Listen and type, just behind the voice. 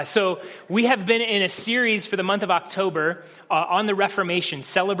So we have been in a series for the month of October on the Reformation,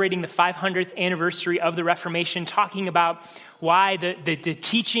 celebrating the 500th anniversary of the Reformation, talking about why the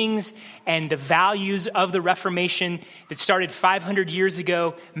teachings and the values of the Reformation that started 500 years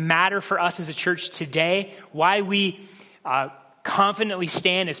ago matter for us as a church today, why we confidently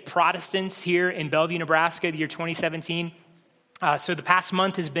stand as Protestants here in Bellevue, Nebraska, the year 2017. So the past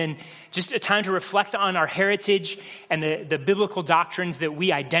month has been just a time to reflect on our heritage and the biblical doctrines that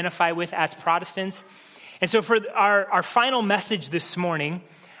we identify with as Protestants. And so for our final message this morning,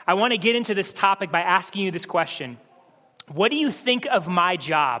 I want to get into this topic by asking you this question. What do you think of my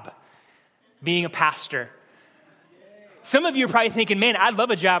job being a pastor? Some of you are probably thinking, man, I'd love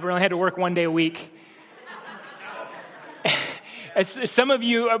a job where I only had to work one day a week. Some of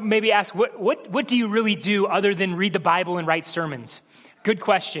you maybe ask, what do you really do other than read the Bible and write sermons? Good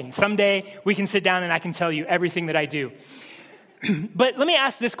question. Someday we can sit down and I can tell you everything that I do. But let me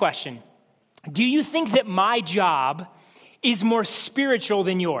ask this question. Do you think that my job is more spiritual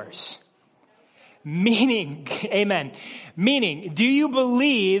than yours? Meaning, amen. Meaning, do you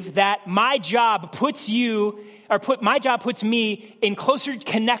believe that my job puts me in closer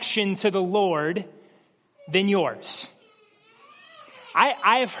connection to the Lord than yours?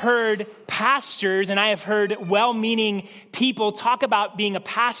 I have heard pastors and I have heard well-meaning people talk about being a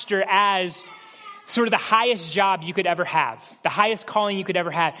pastor as sort of the highest job you could ever have, the highest calling you could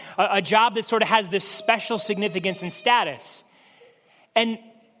ever have, a job that sort of has this special significance and status. And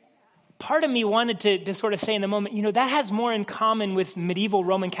part of me wanted to sort of say in the moment, that has more in common with medieval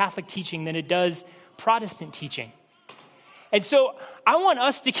Roman Catholic teaching than it does Protestant teaching. And so I want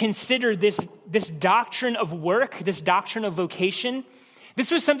us to consider this doctrine of work, this doctrine of vocation. This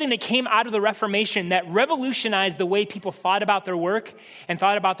was something that came out of the Reformation that revolutionized the way people thought about their work and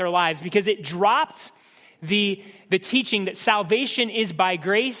thought about their lives, because it dropped the teaching that salvation is by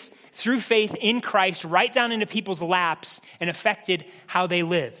grace through faith in Christ right down into people's laps and affected how they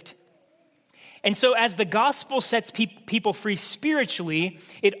lived. And so as the gospel sets people free spiritually,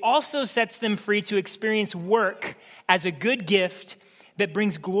 it also sets them free to experience work as a good gift that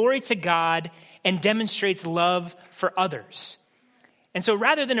brings glory to God and demonstrates love for others. And so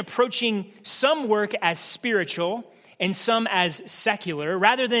rather than approaching some work as spiritual and some as secular,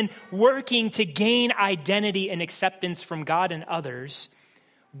 rather than working to gain identity and acceptance from God and others,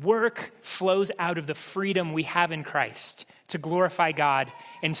 work flows out of the freedom we have in Christ to glorify God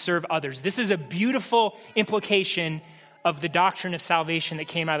and serve others. This is a beautiful implication of the doctrine of salvation that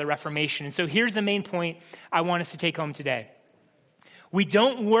came out of the Reformation. And so here's the main point I want us to take home today. We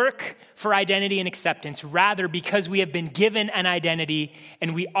don't work for identity and acceptance. Rather, because we have been given an identity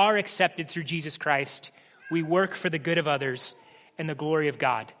and we are accepted through Jesus Christ, we work for the good of others and the glory of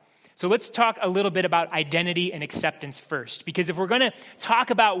God. So let's talk a little bit about identity and acceptance first, because if we're going to talk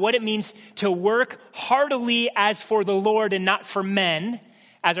about what it means to work heartily as for the Lord and not for men,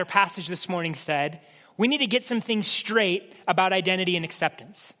 as our passage this morning said, we need to get some things straight about identity and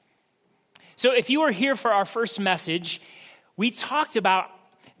acceptance. So if you were here for our first message, we talked about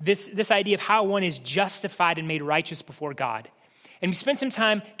this idea of how one is justified and made righteous before God. And we spent some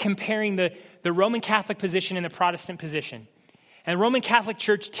time comparing the Roman Catholic position and the Protestant position. And the Roman Catholic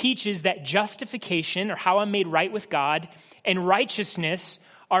Church teaches that justification, or how I'm made right with God, and righteousness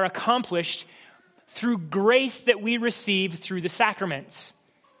are accomplished through grace that we receive through the sacraments.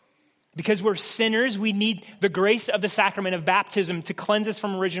 Because we're sinners, we need the grace of the sacrament of baptism to cleanse us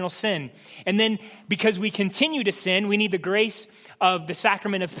from original sin. And then because we continue to sin, we need the grace of the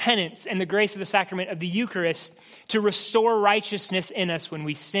sacrament of penance and the grace of the sacrament of the Eucharist to restore righteousness in us when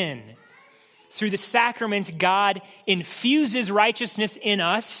we sin. Through the sacraments, God infuses righteousness in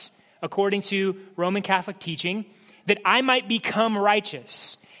us, according to Roman Catholic teaching, that I might become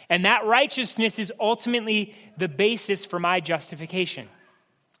righteous. And that righteousness is ultimately the basis for my justification.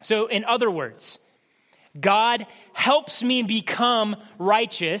 So in other words, God helps me become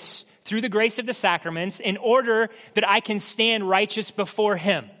righteous through the grace of the sacraments in order that I can stand righteous before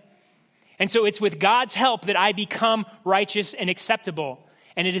him. And so it's with God's help that I become righteous and acceptable.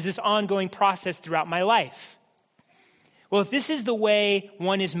 And it is this ongoing process throughout my life. Well, if this is the way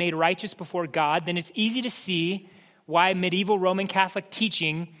one is made righteous before God, then it's easy to see why medieval Roman Catholic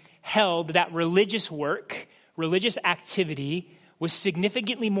teaching held that religious work, religious activity, was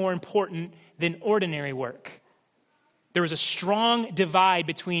significantly more important than ordinary work. There was a strong divide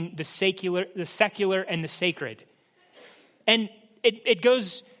between the secular and the sacred. And it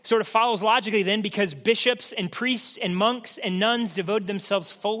goes, sort of follows logically then, because bishops and priests and monks and nuns devoted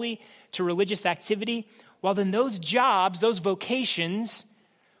themselves fully to religious activity, while then those jobs, those vocations,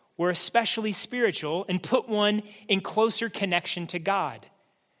 were especially spiritual and put one in closer connection to God.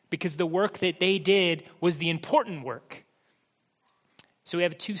 because the work that they did was the important work. So we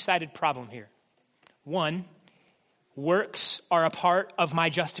have a two-sided problem here. One, works are a part of my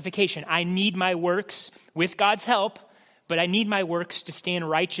justification. I need my works with God's help, but I need my works to stand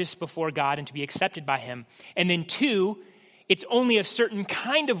righteous before God and to be accepted by him. And then two, it's only a certain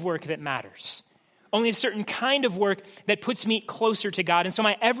kind of work that matters. Only a certain kind of work that puts me closer to God. And so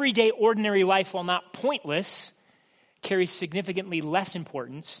my everyday, ordinary life, while not pointless, carries significantly less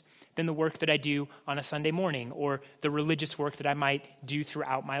importance than the work that I do on a Sunday morning or the religious work that I might do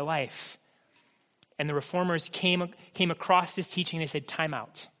throughout my life. And the reformers came across this teaching and they said, time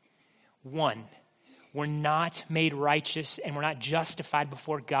out. One, we're not made righteous and we're not justified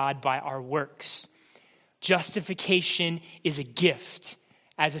before God by our works. Justification is a gift.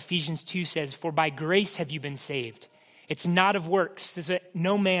 As Ephesians 2 says, for by grace have you been saved. It's not of works, so that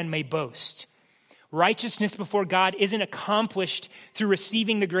no man may boast. Righteousness before God isn't accomplished through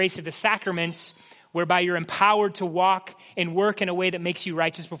receiving the grace of the sacraments, whereby you're empowered to walk and work in a way that makes you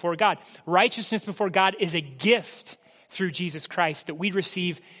righteous before God. Righteousness before God is a gift through Jesus Christ that we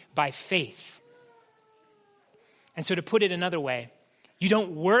receive by faith. And so to put it another way, you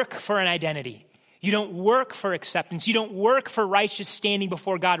don't work for an identity. You don't work for acceptance. You don't work for righteous standing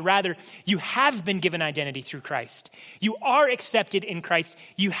before God. Rather, you have been given identity through Christ. You are accepted in Christ.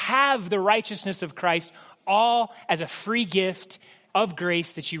 You have the righteousness of Christ, all as a free gift of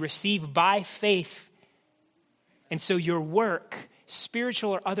grace that you receive by faith. And so your work,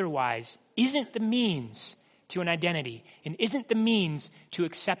 spiritual or otherwise, isn't the means to an identity and isn't the means to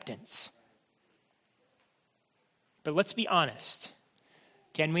acceptance. But let's be honest.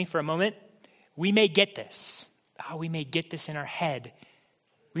 Can we, for a moment? We may get this. We may get this in our head.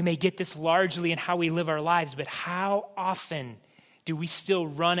 We may get this largely in how we live our lives, but how often do we still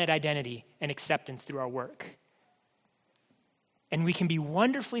run at identity and acceptance through our work? And we can be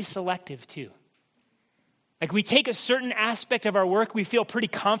wonderfully selective too. Like we take a certain aspect of our work we feel pretty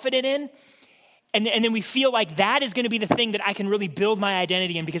confident in, and then we feel like that is going to be the thing that I can really build my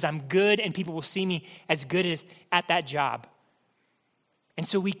identity in because I'm good and people will see me as good as at that job. And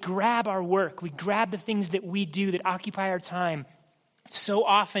so we grab our work, we grab the things that we do that occupy our time so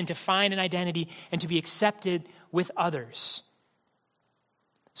often to find an identity and to be accepted with others.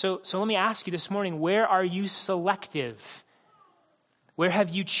 So let me ask you this morning, where are you selective? Where have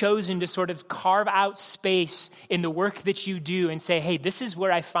you chosen to sort of carve out space in the work that you do and say, hey, this is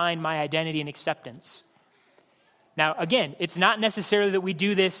where I find my identity and acceptance? Now, again, it's not necessarily that we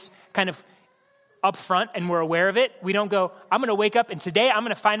do this kind of up front and we're aware of it. We don't go, I'm going to wake up and today I'm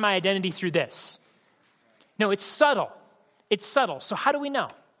going to find my identity through this. No, it's subtle. It's subtle. So how do we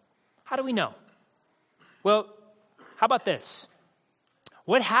know? How do we know? Well, how about this?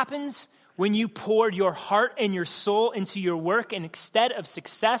 What happens when you poured your heart and your soul into your work and instead of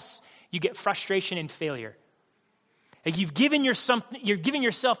success, you get frustration and failure? Like you're giving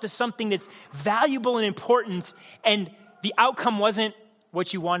yourself to something that's valuable and important and the outcome wasn't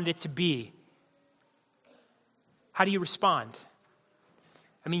what you wanted it to be. How do you respond?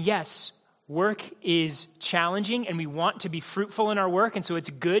 I mean, yes, work is challenging and we want to be fruitful in our work. And so it's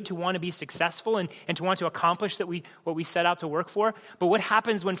good to want to be successful and to want to accomplish what we set out to work for. But what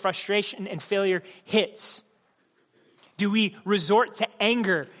happens when frustration and failure hits? Do we resort to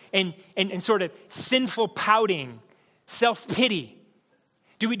anger and sort of sinful pouting, self-pity?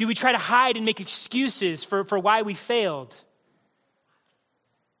 Do we try to hide and make excuses for why we failed?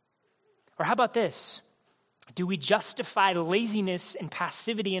 Or how about this? Do we justify laziness and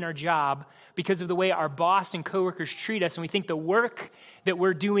passivity in our job because of the way our boss and coworkers treat us, and we think the work that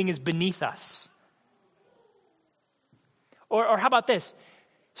we're doing is beneath us? Or how about this?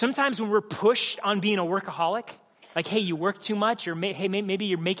 Sometimes when we're pushed on being a workaholic, like, hey, you work too much, or hey, maybe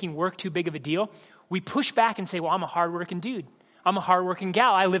you're making work too big of a deal, we push back and say, well, I'm a hardworking dude. I'm a hardworking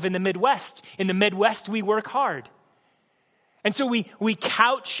gal. I live in the Midwest. In the Midwest, we work hard. And so we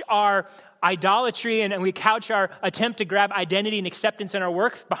couch our idolatry and we couch our attempt to grab identity and acceptance in our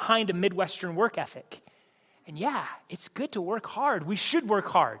work behind a Midwestern work ethic. And yeah, it's good to work hard. We should work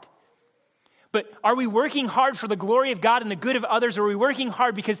hard. But are we working hard for the glory of God and the good of others, or are we working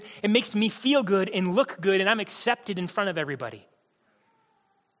hard because it makes me feel good and look good and I'm accepted in front of everybody?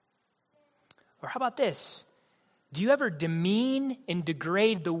 Or how about this? Do you ever demean and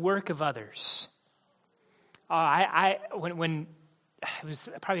degrade the work of others? When it was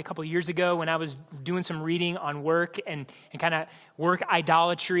probably a couple of years ago when I was doing some reading on work and kind of work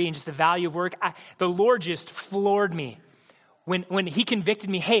idolatry and just the value of work, the Lord just floored me when he convicted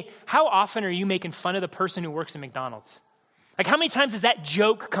me, hey, how often are you making fun of the person who works at McDonald's? Like how many times does that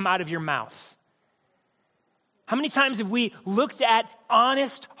joke come out of your mouth? How many times have we looked at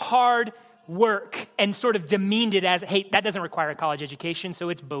honest, hard work and sort of demeaned it as, hey, that doesn't require a college education, so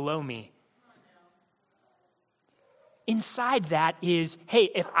it's below me. Inside that is, hey,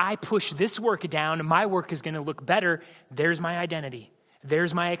 if I push this work down, my work is going to look better. There's my identity.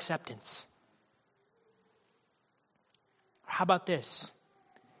 There's my acceptance. How about this?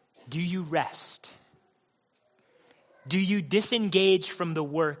 Do you rest? Do you disengage from the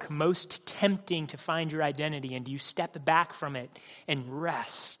work most tempting to find your identity, and do you step back from it and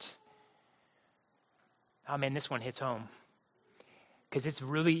rest? Oh man, this one hits home. Because it's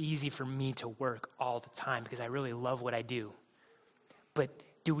really easy for me to work all the time because I really love what I do. But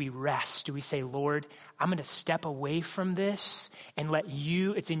do we rest? Do we say, Lord, I'm going to step away from this and let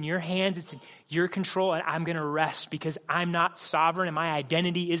you, it's in your hands, it's in your control, and I'm going to rest because I'm not sovereign and my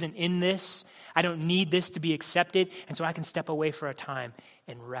identity isn't in this. I don't need this to be accepted, and so I can step away for a time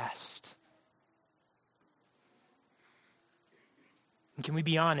and rest. And can we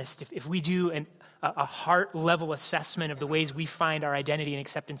be honest? If we do a heart-level assessment of the ways we find our identity and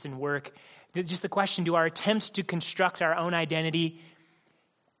acceptance in work, just the question, do our attempts to construct our own identity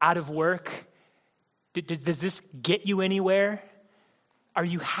out of work, does this get you anywhere? Are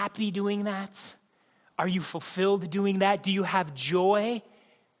you happy doing that? Are you fulfilled doing that? Do you have joy?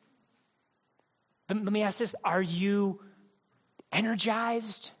 Let me ask this, are you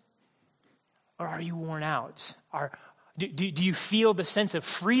energized or are you worn out? Do you feel the sense of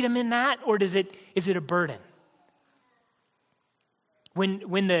freedom in that, or is it a burden?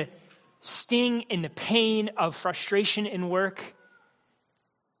 When the sting and the pain of frustration in work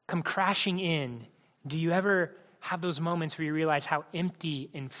come crashing in, do you ever have those moments where you realize how empty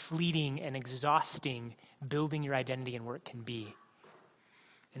and fleeting and exhausting building your identity in work can be?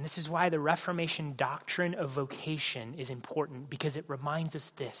 And this is why the Reformation doctrine of vocation is important, because it reminds us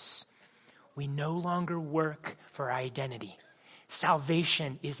this. We no longer work for our identity.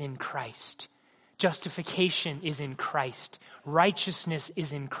 Salvation is in Christ. Justification is in Christ. Righteousness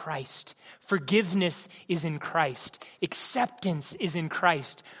is in Christ. Forgiveness is in Christ. Acceptance is in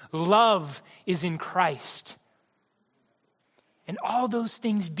Christ. Love is in Christ. And all those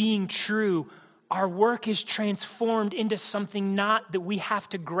things being true, our work is transformed into something not that we have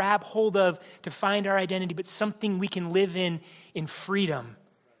to grab hold of to find our identity, but something we can live in freedom,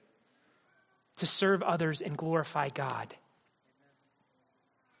 to serve others and glorify God.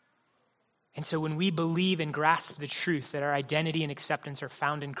 And so when we believe and grasp the truth that our identity and acceptance are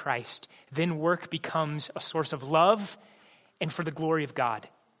found in Christ, then work becomes a source of love and for the glory of God.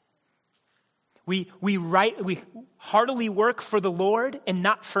 We heartily work for the Lord and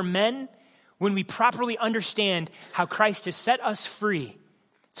not for men when we properly understand how Christ has set us free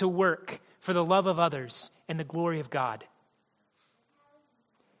to work for the love of others and the glory of God.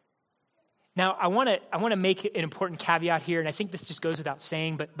 Now, I want to make an important caveat here, and I think this just goes without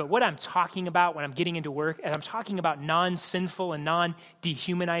saying, but what I'm talking about when I'm getting into work, and I'm talking about non-sinful and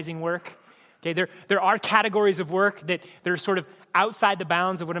non-dehumanizing work. Okay, there are categories of work that are sort of outside the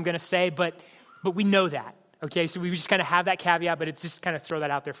bounds of what I'm going to say, but we know that. Okay, so we just kind of have that caveat, but it's just kind of throw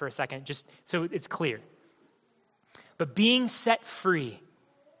that out there for a second, just so it's clear. But being set free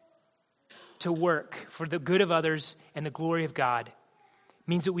to work for the good of others and the glory of God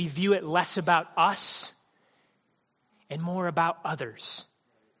means that we view it less about us and more about others.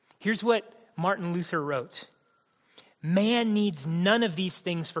 Here's what Martin Luther wrote. Man needs none of these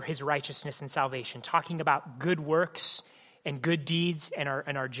things for his righteousness and salvation, talking about good works and good deeds and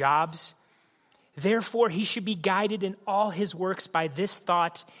our jobs. Therefore, he should be guided in all his works by this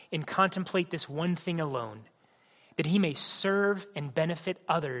thought and contemplate this one thing alone, that he may serve and benefit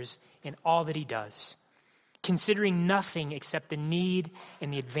others in all that he does, considering nothing except the need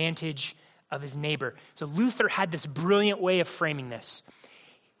and the advantage of his neighbor. So Luther had this brilliant way of framing this.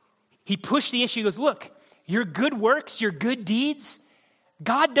 He pushed the issue, he goes, look, your good works, your good deeds,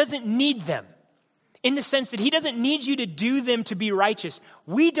 God doesn't need them in the sense that he doesn't need you to do them to be righteous.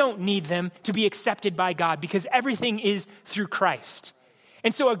 We don't need them to be accepted by God because everything is through Christ.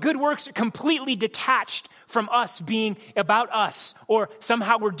 And so our good works are completely detached from us being about us, or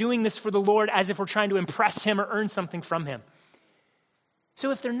somehow we're doing this for the Lord as if we're trying to impress him or earn something from him. So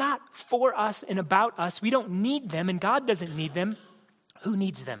if they're not for us and about us, we don't need them, and God doesn't need them. Who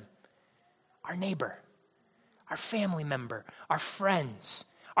needs them? Our neighbor, our family member, our friends,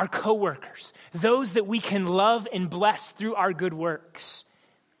 our coworkers, those that we can love and bless through our good works.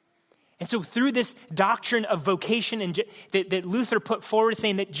 And so through this doctrine of vocation and that Luther put forward,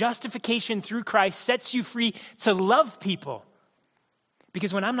 saying that justification through Christ sets you free to love people.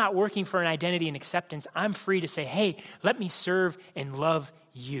 Because when I'm not working for an identity and acceptance, I'm free to say, hey, let me serve and love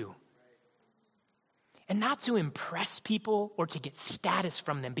you. And not to impress people or to get status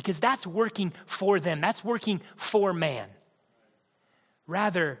from them, because that's working for them. That's working for man.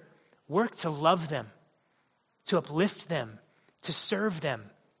 Rather, work to love them, to uplift them, to serve them.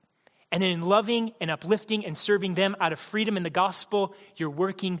 And in loving and uplifting and serving them out of freedom in the gospel, you're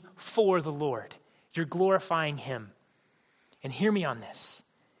working for the Lord. You're glorifying him. And hear me on this.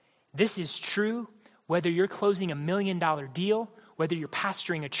 This is true whether you're closing $1 million deal, whether you're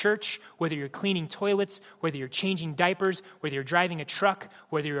pastoring a church, whether you're cleaning toilets, whether you're changing diapers, whether you're driving a truck,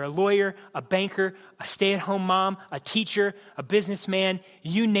 whether you're a lawyer, a banker, a stay-at-home mom, a teacher, a businessman,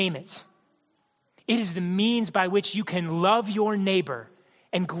 you name it. It is the means by which you can love your neighbor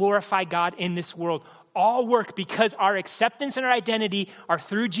and glorify God in this world. All work because our acceptance and our identity are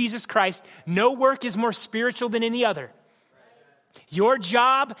through Jesus Christ. No work is more spiritual than any other. Your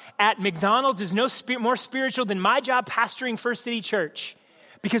job at McDonald's is no more spiritual than my job pastoring First City Church,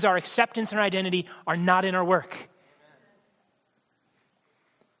 because our acceptance and our identity are not in our work.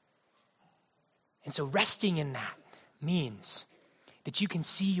 And so resting in that means that you can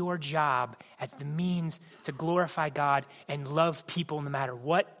see your job as the means to glorify God and love people no matter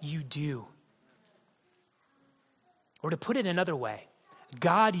what you do. Or to put it another way,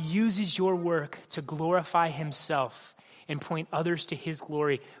 God uses your work to glorify himself and point others to his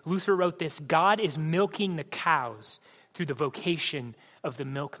glory. Luther wrote this: God is milking the cows through the vocation of the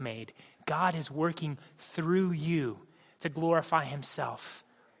milkmaid. God is working through you to glorify himself.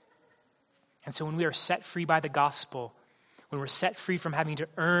 And so when we are set free by the gospel, when we're set free from having to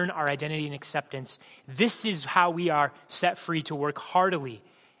earn our identity and acceptance, this is how we are set free to work heartily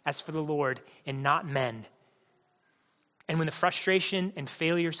as for the Lord and not men. And when the frustration and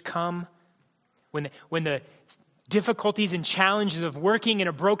failures come, when the difficulties and challenges of working in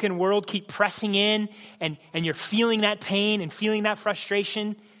a broken world keep pressing in, and you're feeling that pain and feeling that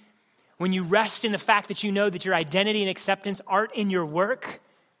frustration, when you rest in the fact that you know that your identity and acceptance aren't in your work,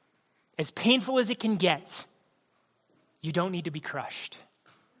 as painful as it can get, you don't need to be crushed.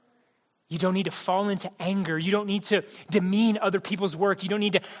 You don't need to fall into anger. You don't need to demean other people's work. You don't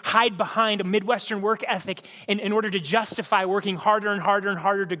need to hide behind a Midwestern work ethic in order to justify working harder and harder and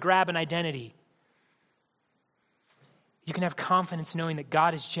harder to grab an identity. You can have confidence knowing that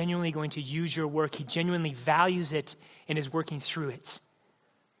God is genuinely going to use your work. He genuinely values it and is working through it,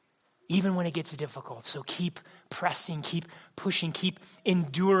 even when it gets difficult. So keep pressing, keep pushing, keep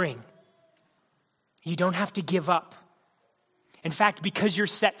enduring. You don't have to give up. In fact, because you're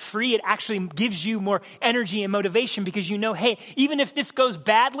set free, it actually gives you more energy and motivation, because you know, hey, even if this goes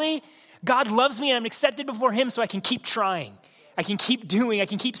badly, God loves me and I'm accepted before him, so I can keep trying. I can keep doing, I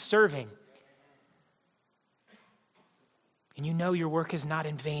can keep serving. And you know your work is not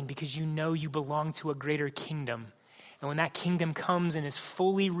in vain, because you know you belong to a greater kingdom. And when that kingdom comes and is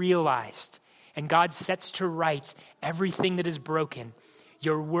fully realized, and God sets to right everything that is broken,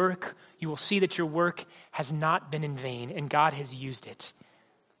 your work, you will see that your work has not been in vain, and God has used it.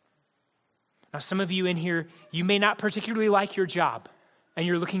 Now, some of you in here, you may not particularly like your job, and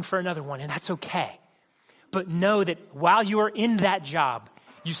you're looking for another one, and that's okay. But know that while you are in that job,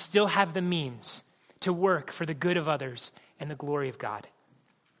 you still have the means to work for the good of others and the glory of God.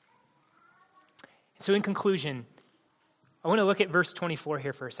 So in conclusion, I want to look at verse 24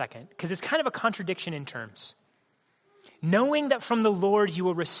 here for a second, because it's kind of a contradiction in terms. Knowing that from the Lord you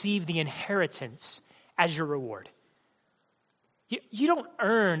will receive the inheritance as your reward. You don't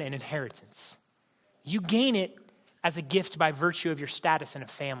earn an inheritance. You gain it as a gift by virtue of your status in a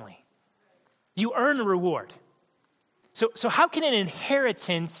family. You earn a reward. So how can an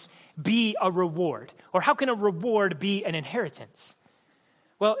inheritance be a reward? Or how can a reward be an inheritance?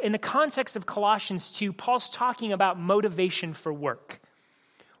 Well, in the context of Colossians 2, Paul's talking about motivation for work.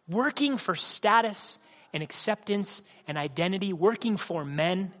 Working for status and acceptance and identity, working for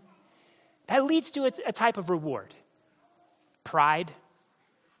men, that leads to a type of reward. Pride,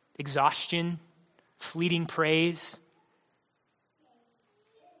 exhaustion, fleeting praise,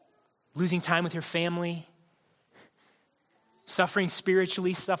 losing time with your family, suffering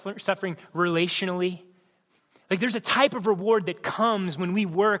spiritually, suffering relationally. Like, there's a type of reward that comes when we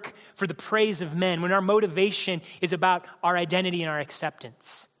work for the praise of men, when our motivation is about our identity and our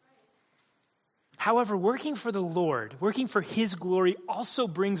acceptance. However, working for the Lord, working for his glory also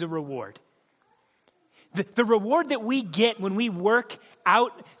brings a reward. The reward that we get when we work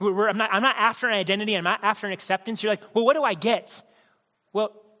out, I'm not after an identity, I'm not after an acceptance. You're like, well, what do I get?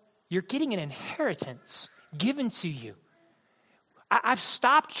 Well, you're getting an inheritance given to you. I've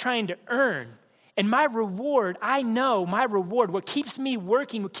stopped trying to earn. And my reward, I know my reward, what keeps me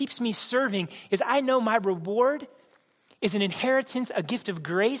working, what keeps me serving, is I know my reward is an inheritance, a gift of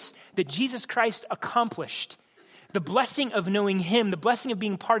grace that Jesus Christ accomplished. The blessing of knowing him, the blessing of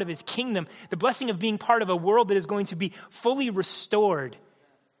being part of his kingdom, the blessing of being part of a world that is going to be fully restored.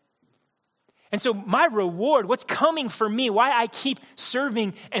 And so my reward, what's coming for me, why I keep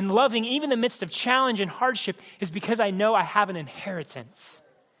serving and loving even in the midst of challenge and hardship, is because I know I have an inheritance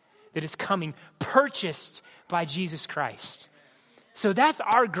that is coming, purchased by Jesus Christ. So that's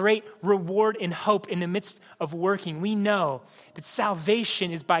our great reward and hope in the midst of working. We know that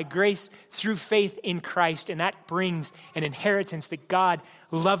salvation is by grace through faith in Christ, and that brings an inheritance that God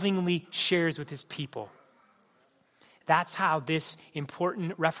lovingly shares with his people. That's how this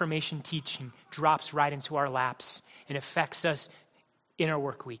important Reformation teaching drops right into our laps and affects us in our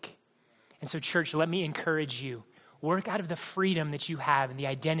work week. And so, church, let me encourage you. Work out of the freedom that you have and the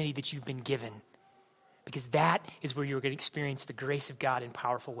identity that you've been given, because that is where you're going to experience the grace of God in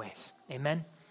powerful ways. Amen?